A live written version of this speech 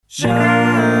Well,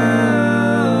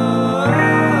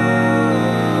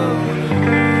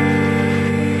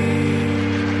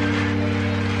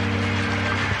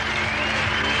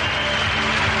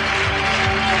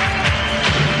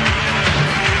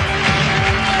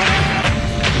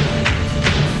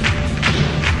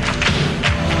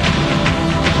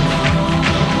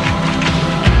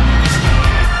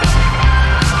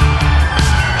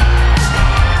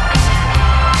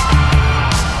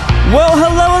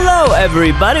 hello,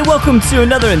 everybody. Welcome to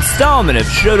another installment of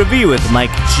Show to Be with Mike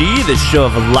G, the show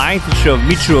of life, the show of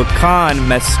Michoacan,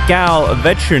 Mezcal,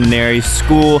 Veterinary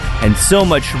School, and so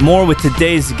much more with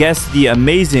today's guest, the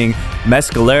amazing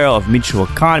Mezcalero of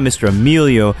Michoacan, Mr.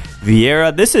 Emilio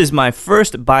Vieira. This is my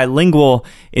first bilingual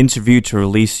interview to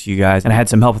release, you guys, and I had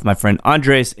some help with my friend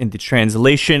Andres in the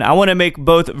translation. I want to make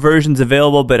both versions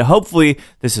available, but hopefully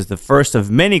this is the first of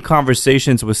many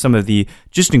conversations with some of the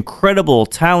just incredible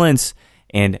talents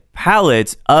and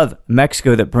palates of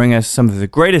Mexico that bring us some of the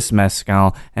greatest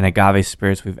mezcal and agave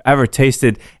spirits we've ever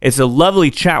tasted. It's a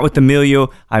lovely chat with Emilio.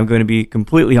 I'm going to be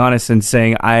completely honest in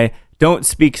saying I don't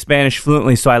speak Spanish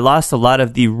fluently, so I lost a lot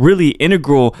of the really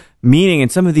integral meaning and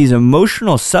some of these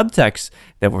emotional subtexts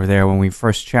that were there when we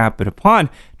first chat. But upon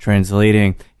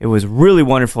translating, it was really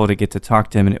wonderful to get to talk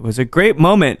to him, and it was a great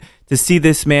moment to see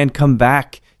this man come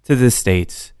back to the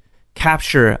States,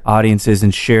 capture audiences,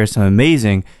 and share some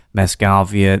amazing mezcal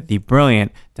via the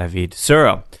brilliant David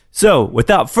Suro. So,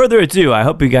 without further ado, I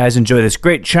hope you guys enjoy this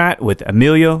great chat with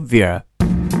Emilio Vieira.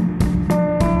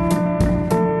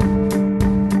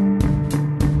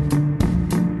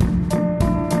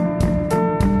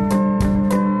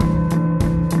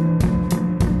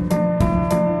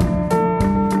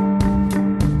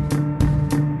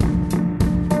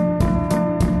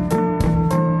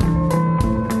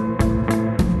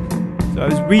 I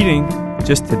was reading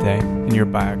just today in your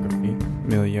biography,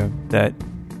 Emilio, that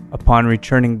upon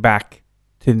returning back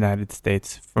to the United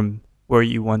States from where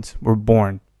you once were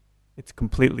born, it's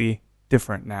completely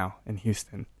different now in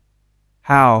Houston.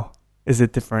 How is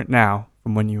it different now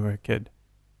from when you were a kid?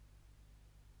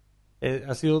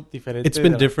 It's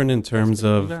been different in terms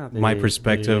of my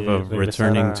perspective of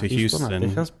returning to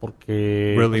Houston.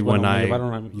 Really, when I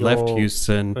left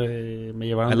Houston, I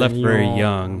left very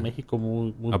young,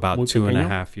 about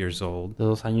 2.5 years old. And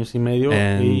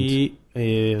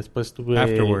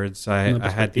afterwards, I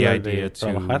had the idea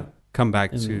to come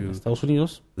back to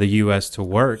the U.S. to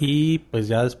work. And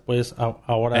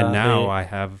now I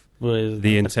have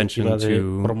the intention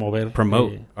to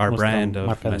promote our brand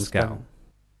of mezcal.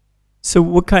 So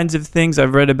what kinds of things,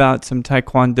 I've read about some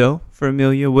taekwondo for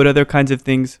Emilio. What other kinds of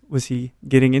things was he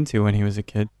getting into when he was a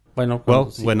kid?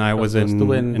 Well, when I was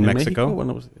in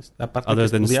Mexico, other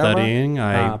than studying,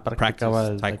 I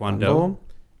practiced taekwondo.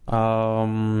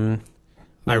 I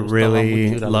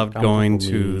really loved going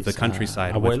to the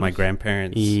countryside with my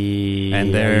grandparents,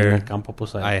 and there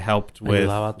I helped with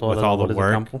all the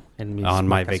work on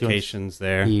my vacations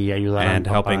there, and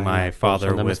helping my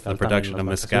father with the production of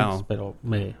mezcal.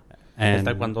 And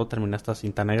I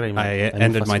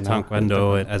ended my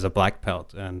taekwondo as a black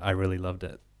belt, and I really loved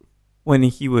it. When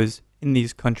he was in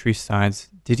these countrysides,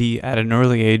 did he at an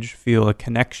early age feel a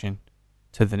connection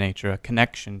to the nature, a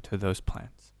connection to those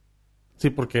plants?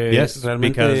 Yes,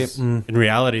 because in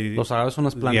reality,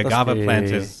 the agave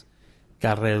plant is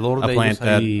a plant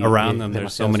that around them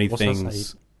there's so many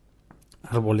things.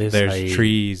 There's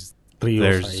trees,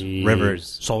 there's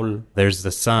rivers, there's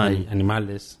the sun,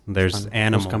 there's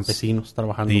animals,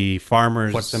 the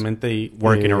farmers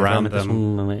working around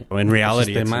them. In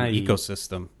reality, it's an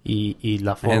ecosystem.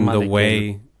 And the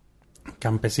way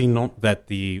that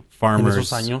the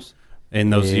farmers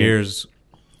in those years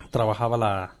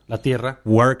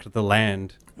worked the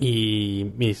land,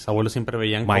 my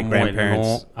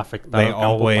grandparents, they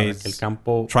always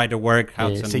tried to work how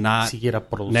to not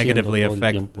negatively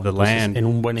affect the land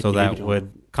so that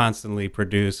would constantly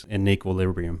produce in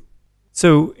equilibrium.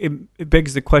 So it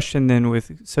begs the question then,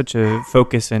 with such a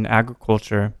focus in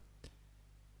agriculture,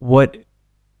 what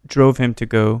drove him to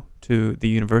go to the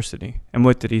university and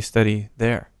what did he study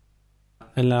there?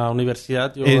 In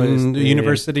the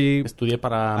university,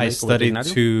 I studied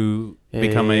to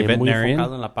become a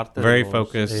veterinarian, very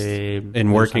focused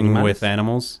in working with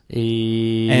animals.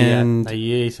 And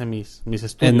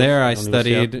there I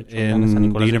studied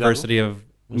in the University of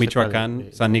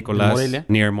Michoacan, San Nicolas,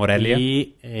 near Morelia.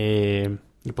 And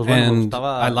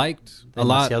I liked a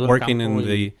lot working in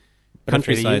the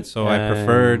countryside, so I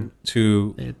preferred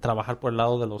to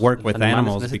work with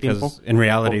animals because in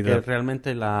reality the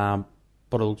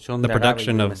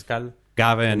production of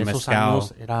agave and mezcal,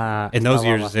 in those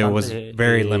years it was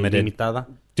very limited.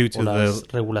 due to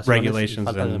the regulations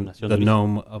and the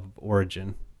norm of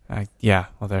origin. Yeah,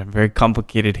 well, they're very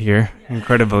complicated here,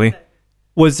 incredibly.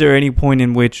 Was there any point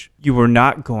in which you were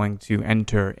not going to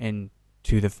enter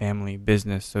into the family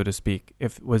business, so to speak?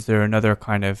 Was there another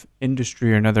kind of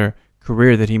industry or another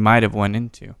career that he might have went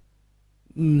into?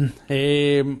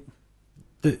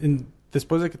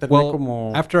 Después de que terminé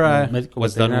como after I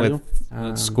was done with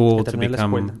school to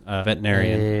become a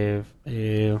veterinarian,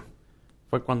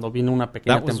 fue cuando vino una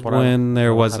pequeña temporada. That was when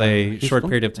there was a short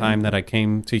period of time that I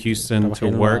came to Houston to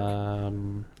work.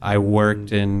 I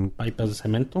worked in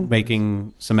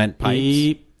making cement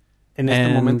pipes. And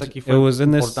it was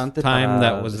in this time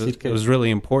that it was really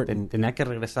important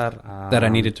that I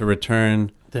needed to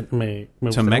return to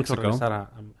Mexico.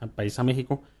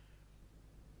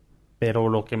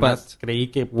 But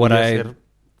what I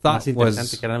thought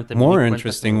was more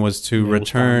interesting was to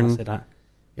return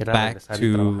back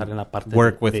to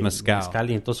work with mezcal.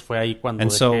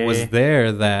 And so it was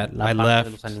there that I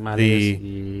left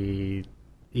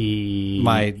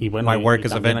my work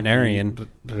as a veterinarian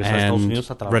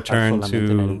and returned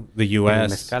to the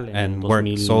U.S. and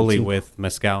worked solely with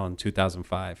mezcal in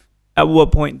 2005. At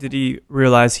what point did he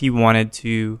realize he wanted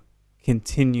to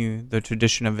continue the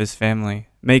tradition of his family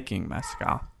making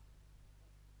mezcal?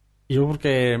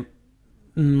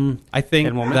 I think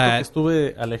that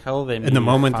in the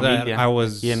moment that I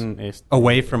was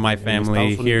away from my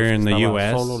family here in the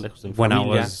U.S., when I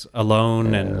was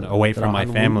alone and away from my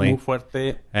family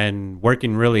and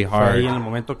working really hard,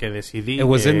 it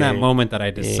was in that moment that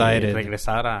I decided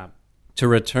to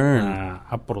return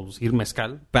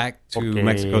back to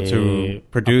Mexico to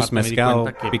produce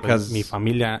mezcal because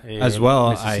as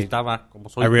well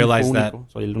I realized that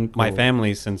my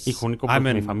family, since I'm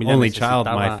an only child,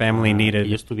 my family needed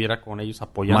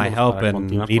my help and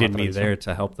needed me there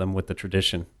to help them with the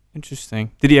tradition.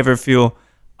 Interesting. Did he ever feel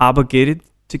obligated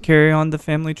to carry on the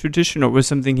family tradition, or was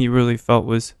something he really felt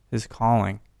was his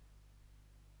calling?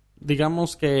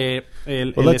 Digamos que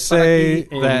let's say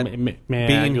that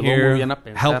being here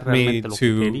helped me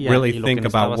to really think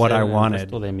about what I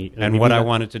wanted and what I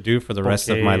wanted to do for the rest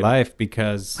of my life,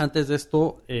 because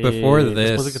before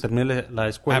this,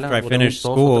 after I finished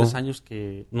school,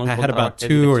 I had about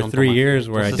 2 or 3 years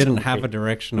where I didn't have a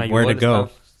direction of where to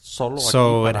go.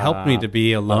 So it helped me to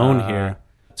be alone here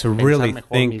to really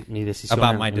think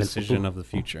about my decision of the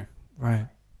future. Right.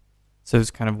 So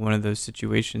it's kind of one of those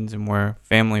situations in where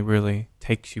family really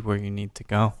takes you where you need to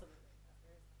go.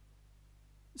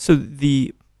 So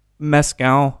the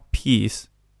mezcal piece,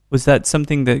 was that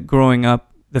something that growing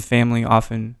up the family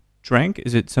often drank?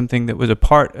 Is it something that was a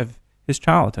part of his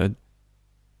childhood?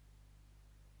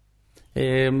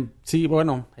 Sí,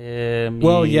 bueno.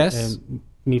 Well, yes.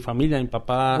 Mi familia, mi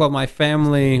papá. Well, my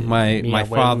family, my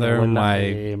father,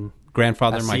 my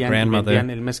grandfather, my grandmother,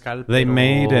 they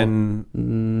made and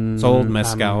sold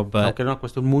mezcal, but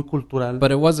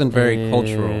it wasn't very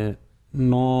cultural.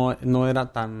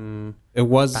 It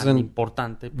wasn't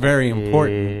very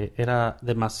important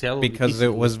because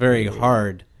it was very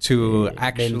hard to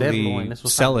actually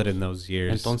sell it in those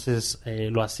years.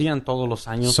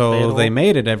 So they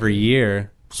made it every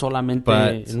year,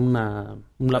 but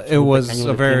it was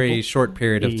a very short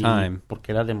period of time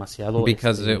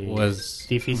because it was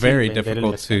very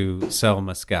difficult to sell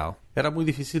mezcal.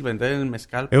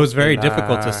 It was very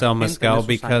difficult to sell mezcal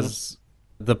because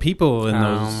the people in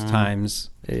those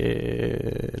times,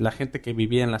 the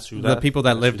people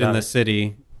that lived in the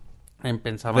city,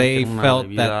 they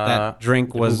felt that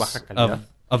drink was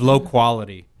of low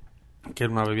quality.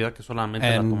 And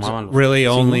really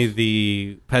only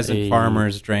the peasant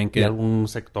farmers drank it,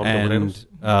 and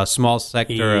a small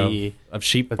sector of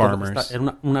sheep farmers. And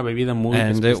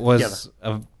it was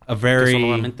a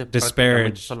very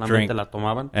disparaged drink,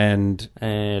 and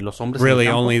really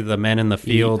only the men in the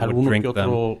field would drink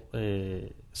them,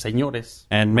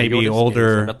 and maybe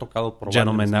older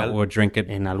gentlemen that would drink it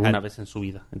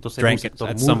drank it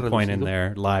at some point in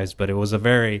their lives, but it was a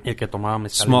very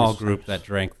small group that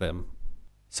drank them.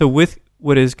 So with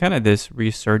what is kind of this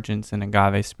resurgence in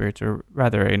agave spirits, or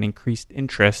rather an increased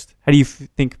interest, how do you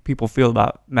think people feel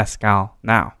about mezcal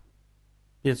now?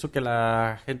 I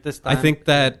think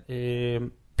that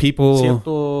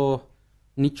people,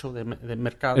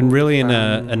 and really in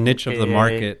a niche of the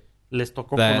market,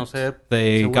 that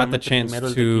they got the chance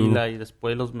to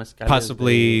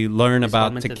possibly learn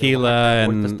about tequila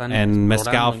and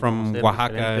mezcal from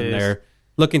Oaxaca, and they're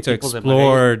looking to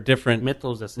explore different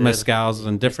mezcals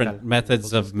and different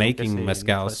methods of making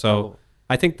mezcal. So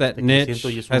I think that niche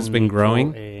has been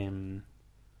growing,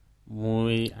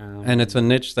 and it's a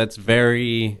niche that's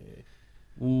very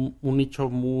un nicho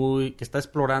muy que está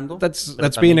explorando.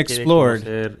 That's being explored,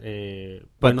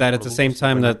 but that at the same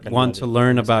time that want to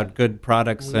learn about good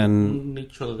products and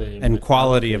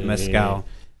quality of mezcal,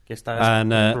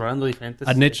 and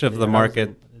a niche of the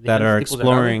market that are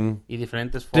exploring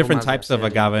different types of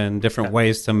agave and different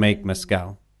ways to make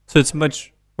mezcal. So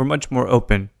we're much more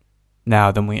open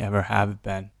now than we ever have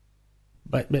been.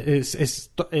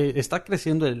 Está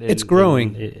creciendo it's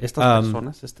growing. Estas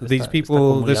personas, these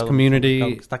people, this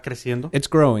community, está creciendo. It's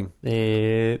growing.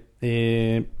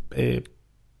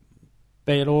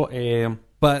 Pero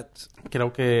but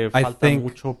creo que falta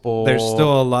mucho por there's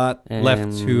still a lot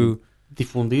left to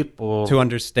difundir to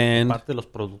understand parte de los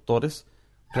productores.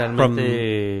 From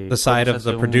the side of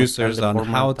the producers on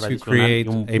how to create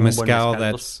a mezcal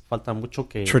that's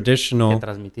traditional,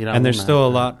 and there's still a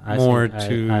lot more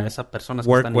to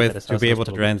work with to be able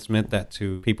to transmit that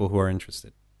to people who are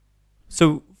interested.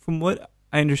 So from what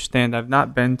I understand, I've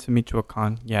not been to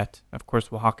Michoacan yet. Of course,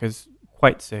 Oaxaca is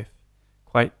quite safe,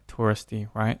 quite touristy,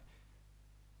 right?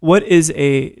 What is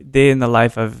a day in the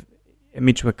life of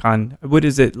Michoacan? What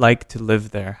is it like to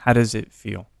live there? How does it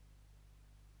feel?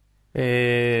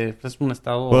 Es un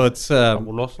estado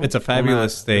fabuloso. It's a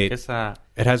fabulous state.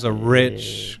 It has a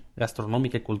rich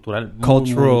gastronómica y cultural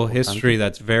cultural history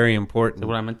that's very important.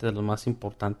 Seguramente de los más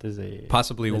importantes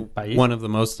possibly del país. One of the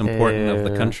most important of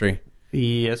the country.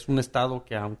 Y es un estado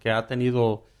que aunque ha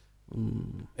tenido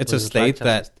it's a state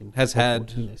that has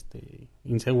had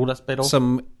inseguras, pero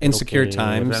some insecure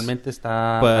times,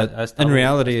 but in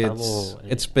reality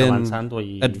it's been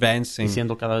advancing,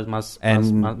 siendo cada vez más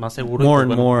seguro, more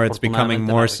and more it's becoming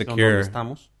more secure.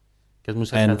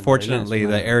 And fortunately,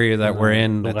 the area that we're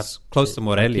in, that's close to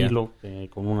Morelia,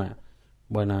 con una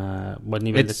buen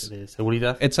nivel de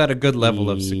seguridad. It's at a good level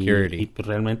of security. Y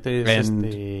realmente es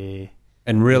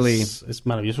and really, es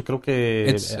maravilloso. Creo que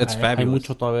it's fabulous. Hay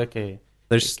mucho todavía que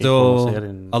there's still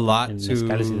a lot to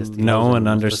know and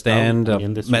understand of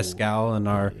mezcal and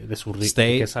our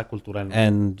state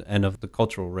and of the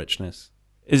cultural richness.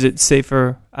 Is it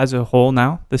safer as a whole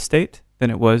now, the state, than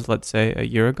it was, let's say, a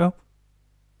year ago?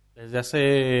 Desde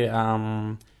hace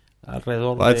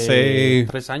alrededor Let's say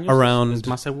 3 años around es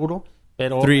más seguro.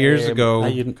 Pero, 3 years ago,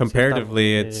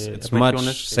 comparatively, it's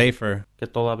much safer.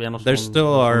 There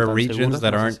still are regions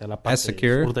that aren't as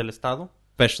secure,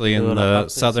 especially in the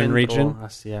southern region.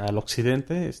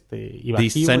 The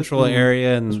central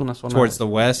area and towards the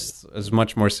west is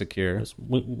much more secure.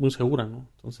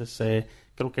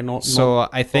 So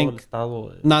I think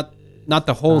not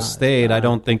the whole state, I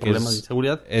don't think is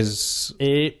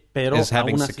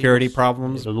having security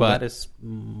problems, but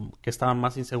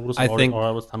I think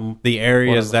the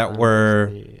areas that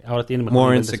were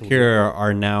more insecure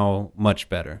are now much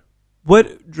better.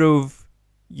 What drove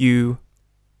you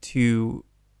to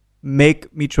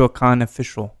make Michoacan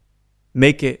official,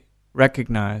 make it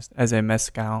recognized as a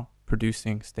mezcal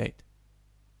producing state?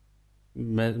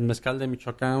 Mezcal de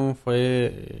Michoacán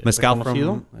fue Mezcal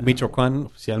from Michoacán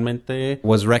oficialmente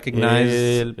was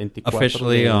recognized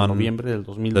officially on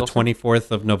the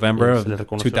 24th of November of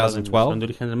 2012.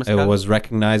 It was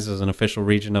recognized as an official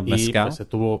region of mezcal.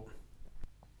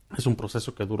 Es un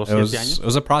proceso que duró 7 años. It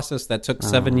was a process that took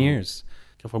 7 years.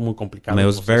 Que fue muy complicado. And it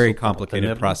was a very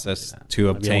complicated process to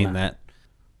obtain that.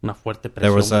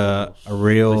 There was a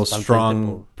real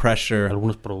strong pressure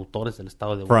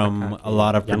from a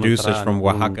lot of producers from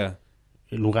Oaxaca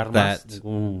that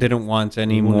didn't want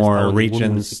any more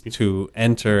regions to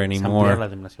enter anymore.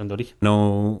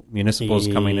 No municipals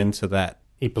coming into that.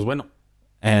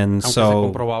 And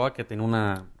so,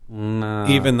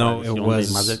 even though it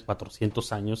was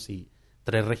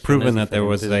proven that there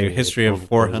was a history of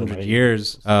 400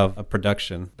 years of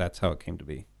production, that's how it came to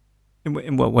be.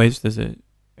 In what ways does it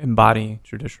embody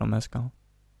traditional mezcal?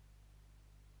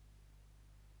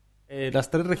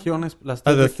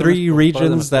 The 3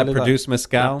 regions that produce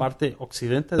mezcal,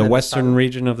 the western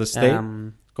region of the state,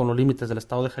 con los límites del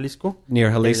estado de Jalisco,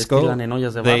 near Jalisco,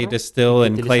 they distill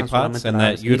in clay pots and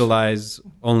that utilize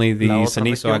only the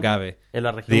cenizo agave.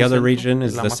 The other region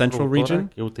is the central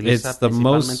region. It's the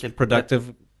most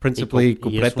productive, principally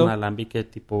cupleto.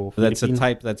 That's a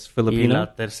type that's Filipino.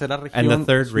 And the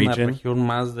third region,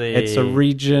 it's a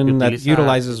region that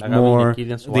utilizes more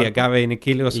the agave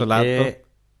Niquilio Solado.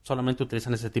 Solamente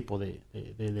utilizan ese tipo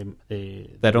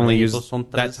that only use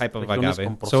that type of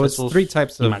agave. So it's 3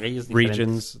 types of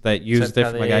regions that use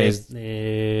different agaves.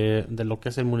 De lo que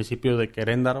es el municipio de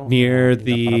Queréndaro, near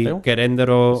the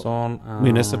Queréndaro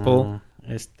municipal,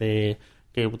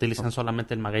 que utilizan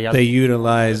solamente el maguey alto. They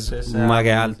utilize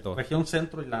maguey alto. Región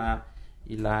centro y la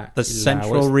the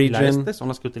central region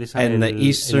and the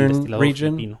eastern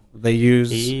region, they use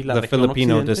the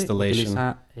Filipino distillation,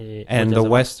 and the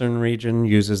western region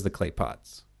uses the clay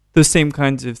pots. The same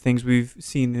kinds of things we've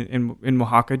seen in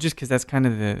Oaxaca, just because that's kind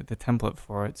of the template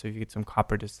for it. So if you get some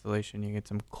copper distillation, you get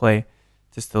some clay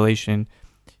distillation.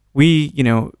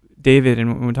 David,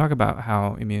 and we'll talk about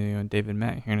how Emilio and David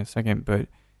met here in a second, but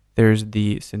there's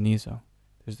the Cenizo,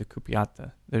 there's the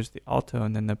Cupiata, there's the Alto,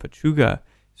 and then the Pachuga.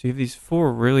 So you have these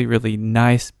 4 really, really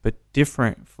nice but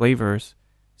different flavors.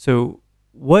 So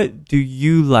what do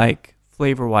you like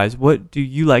flavor-wise? What do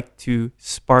you like to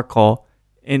sparkle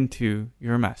into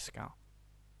your mezcal?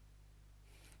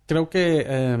 Creo que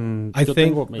I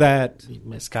think that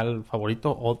mezcal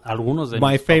favorito o algunos de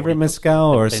my favorite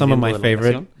mezcal or some of my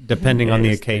favorite, depending on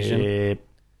the occasion.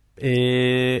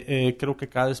 Creo que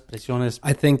cada expresión es.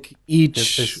 I think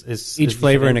each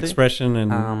flavor and expression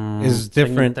is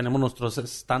different. Tenemos nuestros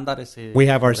estándares. We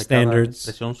have our standards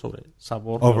sobre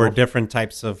sabor, over different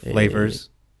types of flavors.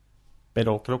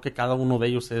 Pero creo que cada uno de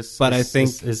ellos es. But I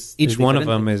think each one of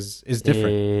them is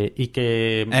different. Y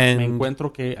que me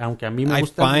encuentro que aunque a mí me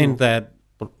gusta. I find that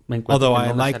although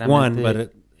I like one,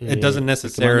 but it doesn't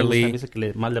necessarily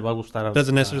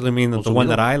mean that the one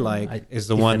that I like is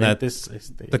the one that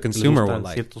the consumer will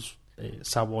like.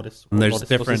 And there's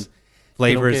different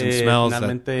flavors and smells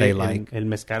that they like. And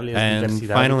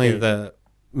finally, the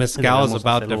mezcal is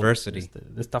about diversity.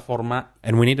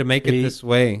 And we need to make it this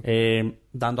way. And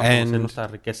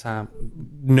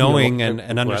knowing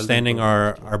and understanding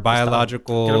our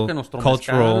biological,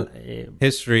 cultural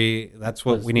history, that's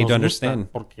what we need to understand.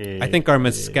 I think our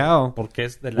mezcal,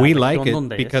 we like it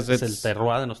because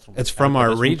it's from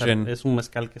our region. It's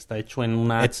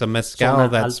a mezcal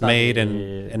that's made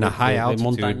in a high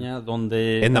altitude,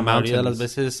 in the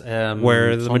mountains,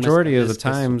 where the majority of the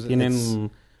times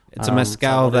it's a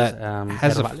mezcal that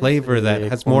has a flavor that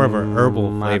has more of a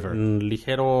herbal flavor.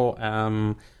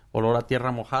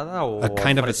 A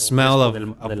kind of a smell of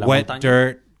wet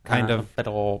dirt, kind of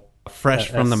fresh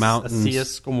from the mountains. And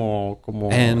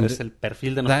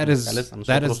that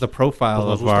is the profile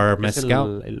of our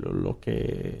mezcal.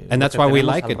 And that's why we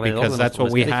like it, because that's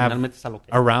what we have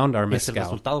around our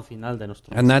mezcal.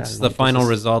 And that's the final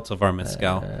result of our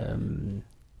mezcal.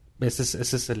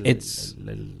 It's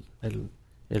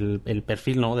el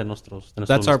perfil, ¿no? de nuestros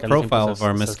That's our profile of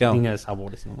our mezcal.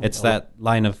 Sabores, ¿no? It's that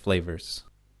line of flavors.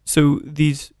 So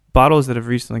these bottles that have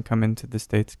recently come into the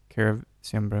States, Cara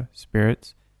Siembra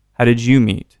Spirits, how did you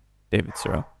meet David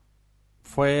Searle?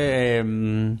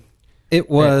 It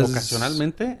was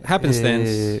ocasionalmente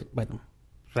happenstance.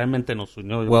 Realmente nos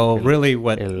unió. Well, really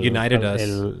what united us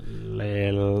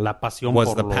la pasión was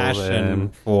por the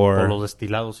passion for los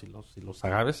destilados y los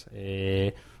agaves.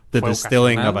 The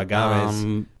distilling of agaves.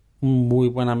 Muy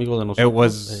buen amigo de nosotros. It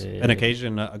was an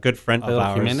occasion, a good friend of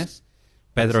ours,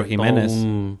 Pedro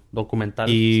Jimenez.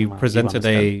 He presented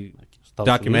a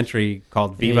documentary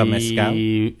called Viva Mezcal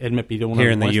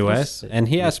here in the U.S. And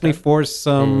he asked me for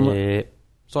some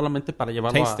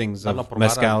tastings of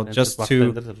mezcal just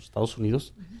to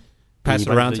pass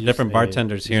around to different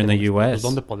bartenders here in the U.S.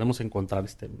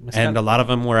 And a lot of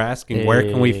them were asking, where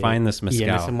can we find this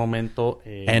mezcal?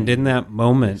 And in that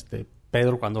moment,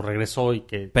 Pedro,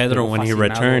 when he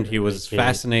returned, he was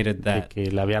fascinated that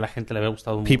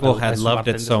people had loved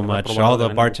it so much. All the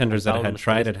bartenders that had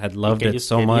tried it had loved it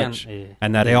so much,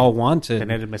 and that they all wanted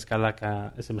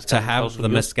to have the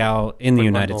mezcal in the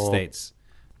United States.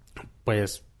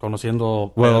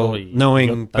 Well,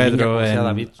 knowing Pedro,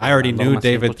 and I already knew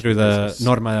David through the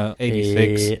Norma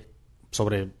 86,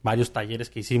 sobre varios talleres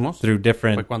que hicimos, through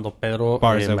different fue cuando Pedro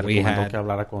bars me that we recomendó had. que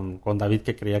hablara con David,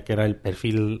 que creía que era el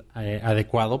perfil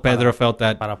adecuado Pedro felt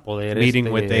that para poder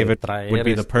meeting with David would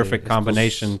be the perfect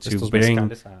combination to bring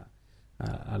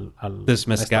this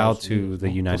mezcal to the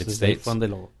United States.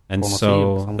 And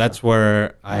so that's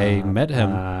where I met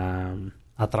him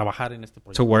a trabajar en este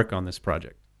proyecto. To work on this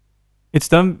project. It's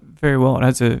done very well. It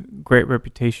has a great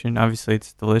reputation. Obviously,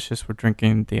 it's delicious. We're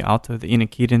drinking the Alto, the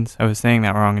Iñiquitans. I was saying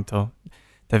that wrong until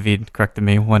David corrected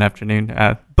me one afternoon.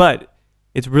 But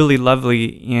it's really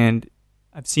lovely, and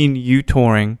I've seen you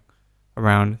touring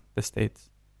around the States.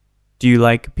 Do you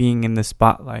like being in the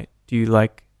spotlight? Do you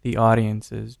like the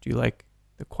audiences? Do you like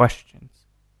the questions?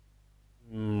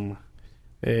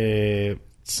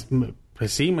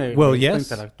 Pues sí, me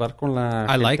yes. interactuar con la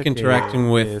I like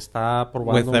interacting with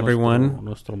everyone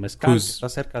nuestro mezcal, who's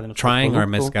trying our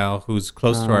mezcal, who's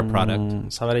close to our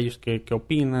product. Saber ellos qué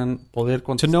opinan, poder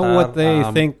contestar, to know what they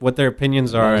think, what their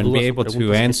opinions are, and be able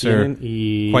to answer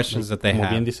questions that they have.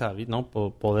 Bien dice David, ¿no?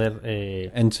 Poder,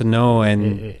 and to know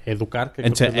educar,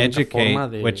 and to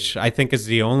educate, which I think is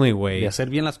the only way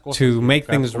to make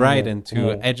things right and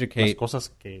to educate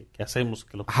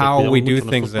how we do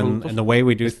things and the way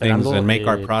we do things and make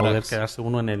our products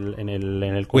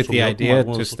with the idea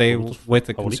to stay with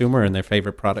the consumer and their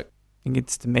favorite product. I think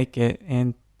it's to make it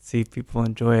and see if people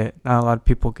enjoy it. Not a lot of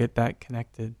people get that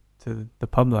connected to the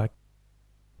public.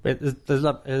 Creo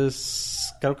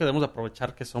que debemos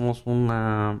aprovechar que somos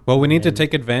una... Well, we need to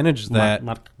take advantage that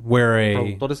we're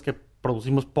a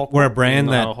brand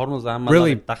that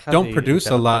really don't produce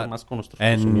a lot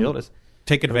and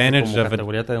take advantage of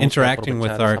interacting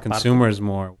with our consumers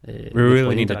more. We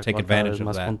really need to take advantage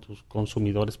of that.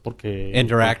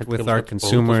 Interact with our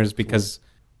consumers because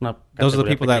those are the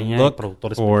people that look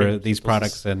for these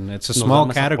products, and it's a small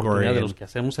category.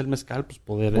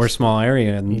 We're a small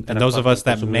area, and those of us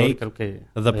that make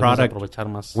the product,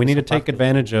 we need to take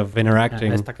advantage of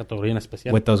interacting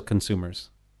with those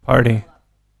consumers. Party.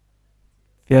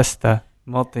 Fiesta.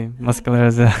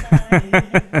 Multi-muscular.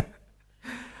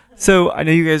 So I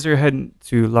know you guys are heading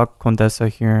to La Condesa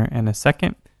here in a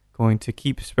second, going to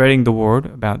keep spreading the word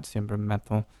about Siembra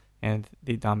Metal and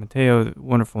the Don Mateo,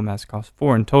 wonderful mezcals,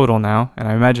 4 in total now, and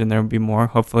I imagine there will be more,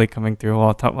 hopefully coming through. We'll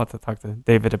have to talk to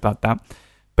David about that.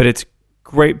 But it's a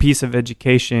great piece of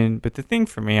education. But the thing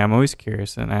for me, I'm always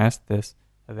curious, and I ask this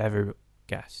of every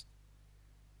guest.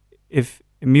 If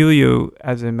Emilio,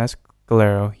 as a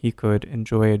mezcalero, he could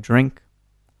enjoy a drink,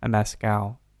 a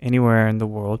mezcal, anywhere in the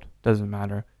world, doesn't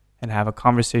matter, and have a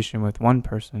conversation with one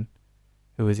person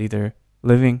who is either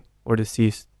living or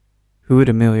deceased, who would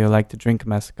Emilio like to drink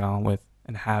mezcal with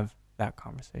and have that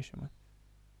conversation with?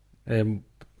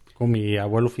 Con mi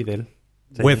abuelo Fidel.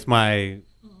 With my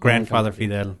grandfather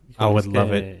Fidel. I would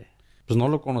love it. Pues no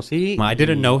lo conocí. I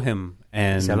didn't know him,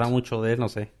 and se habla mucho de él, no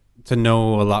sé. To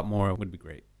know a lot more would be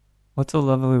great. What's a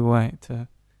lovely way to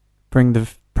bring the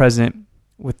present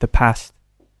with the past?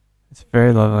 It's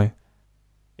very lovely.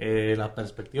 La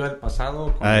perspectiva del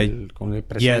pasado con el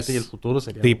presente y el futuro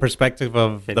sería... The perspective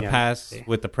of the past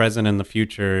with the present and the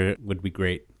future would be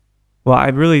great. Well, I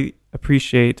really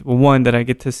appreciate, one, that I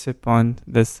get to sip on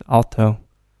this Alto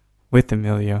with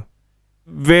Emilio.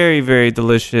 Very, very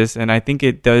delicious, and I think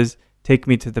it does take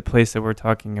me to the place that we're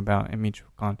talking about in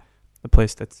Michoacan, the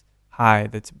place that's high,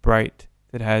 that's bright,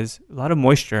 that has a lot of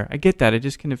moisture. I get that. It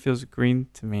just kind of feels green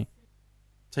to me.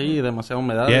 Sí, demasiada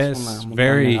humedad. Yes,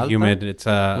 very humid. It's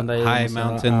a high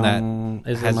mountain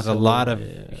that has a lot of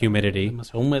humidity.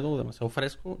 Demasiado húmedo, demasiado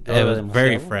fresco.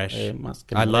 Very fresh.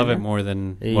 I love it more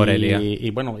than Morelia.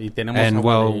 And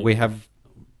well, we have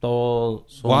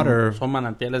water. Son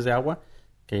manantiales de agua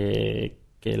que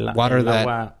el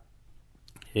agua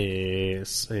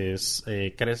crece,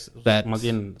 más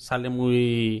bien sale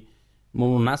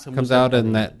nace comes out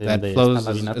and that flows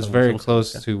is very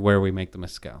close to where we make the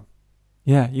mezcal.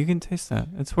 Yeah, you can taste that.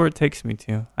 That's where it takes me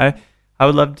to. I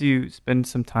would love to spend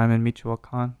some time in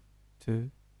Michoacan to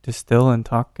distill and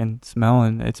talk and smell,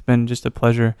 and it's been just a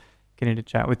pleasure getting to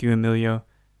chat with you, Emilio.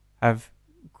 Have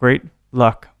great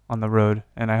luck on the road,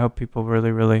 and I hope people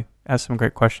really, really ask some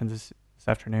great questions this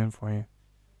afternoon for you.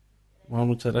 Well,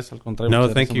 muchas gracias. Al contrario, no,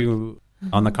 thank you.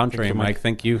 On the contrary, Mike,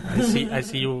 thank you. I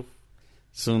see you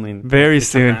soon. Very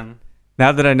soon.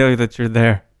 Now that I know that you're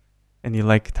there and you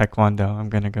like Taekwondo, I'm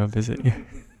going to go visit you.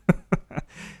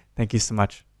 Thank you so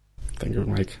much. Thank you,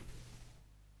 Mike.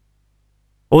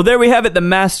 Well, there we have it. The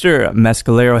master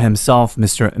mezcalero himself,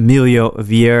 Mr. Emilio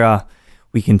Vieira.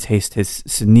 We can taste his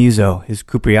Cenizo, his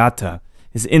Cupriata,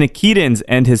 his Iniquitans,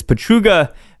 and his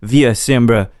Petruga via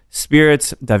Siembra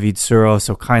Spirits. David Suro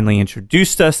so kindly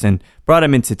introduced us and brought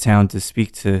him into town to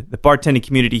speak to the bartending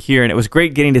community here. And it was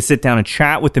great getting to sit down and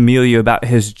chat with Emilio about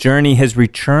his journey, his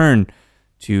return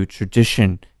to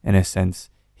tradition, in a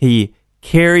sense. He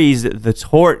carries the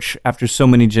torch after so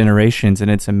many generations,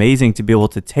 and it's amazing to be able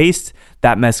to taste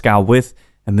that mezcal with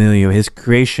Emilio, his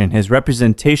creation, his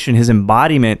representation, his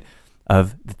embodiment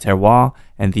of the terroir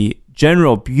and the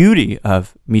general beauty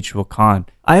of Michoacan.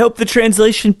 I hope the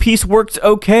translation piece worked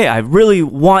okay. I really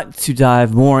want to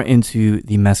dive more into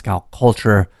the mezcal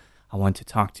culture. I want to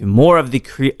talk to more of the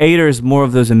creators, more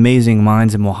of those amazing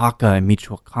minds in Oaxaca, in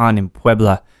Michoacan, in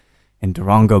Puebla, in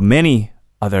Durango, many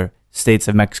other states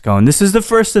of Mexico. And this is the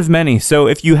first of many. So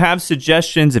if you have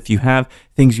suggestions, if you have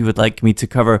things you would like me to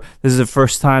cover, this is the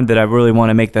first time that I really want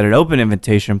to make that an open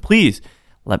invitation. Please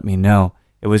let me know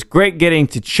It was great getting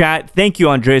to chat. Thank you,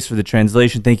 Andres, for the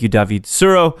translation. Thank you, David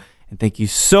Suro. And thank you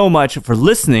so much for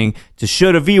listening to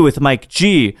Show to V with Mike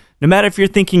G. No matter if you're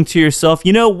thinking to yourself,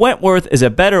 Wentworth is a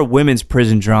better women's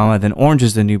prison drama than Orange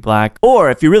is the New Black, or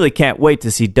if you really can't wait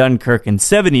to see Dunkirk in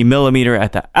 70mm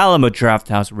at the Alamo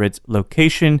Drafthouse Ritz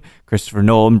location, Christopher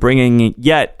Nolan bringing it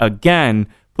yet again,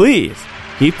 please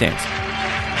keep dancing.